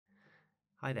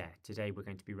Hi there, today we're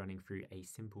going to be running through a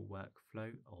simple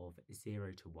workflow of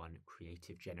 0 to 1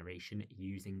 creative generation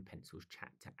using Pencil's Chat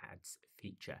to Ads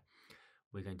feature.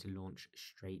 We're going to launch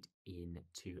straight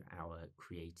into our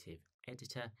creative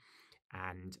editor,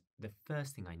 and the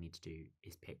first thing I need to do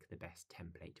is pick the best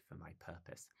template for my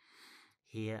purpose.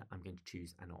 Here I'm going to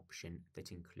choose an option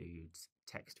that includes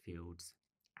text fields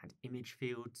and image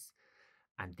fields,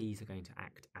 and these are going to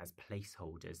act as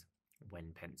placeholders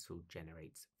when Pencil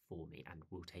generates for me and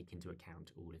will take into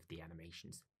account all of the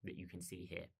animations that you can see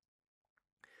here.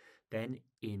 Then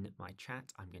in my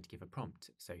chat, I'm going to give a prompt.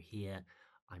 So here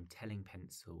I'm telling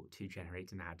Pencil to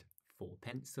generate an ad for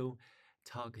Pencil,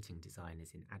 targeting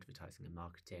designers in advertising and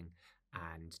marketing,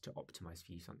 and to optimize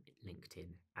for use on LinkedIn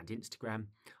and Instagram.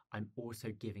 I'm also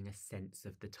giving a sense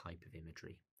of the type of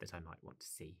imagery that I might want to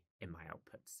see in my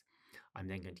outputs. I'm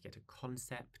then going to get a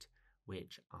concept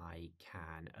which I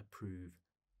can approve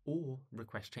or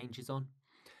request changes on,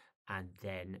 and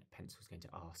then Pencil is going to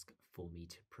ask for me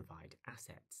to provide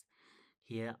assets.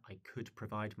 Here I could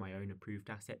provide my own approved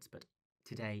assets, but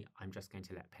today I'm just going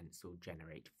to let Pencil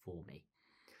generate for me.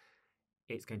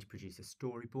 It's going to produce a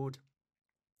storyboard,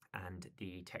 and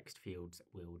the text fields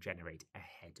will generate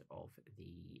ahead of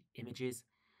the images.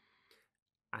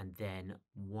 And then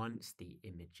once the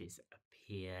images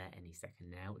appear any second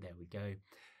now, there we go,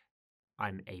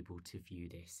 I'm able to view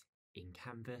this in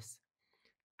Canvas.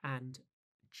 And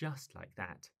just like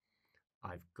that,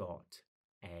 I've got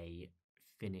a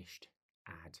finished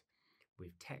ad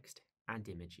with text and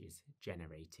images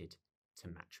generated to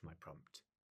match my prompt.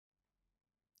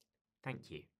 Thank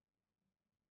you.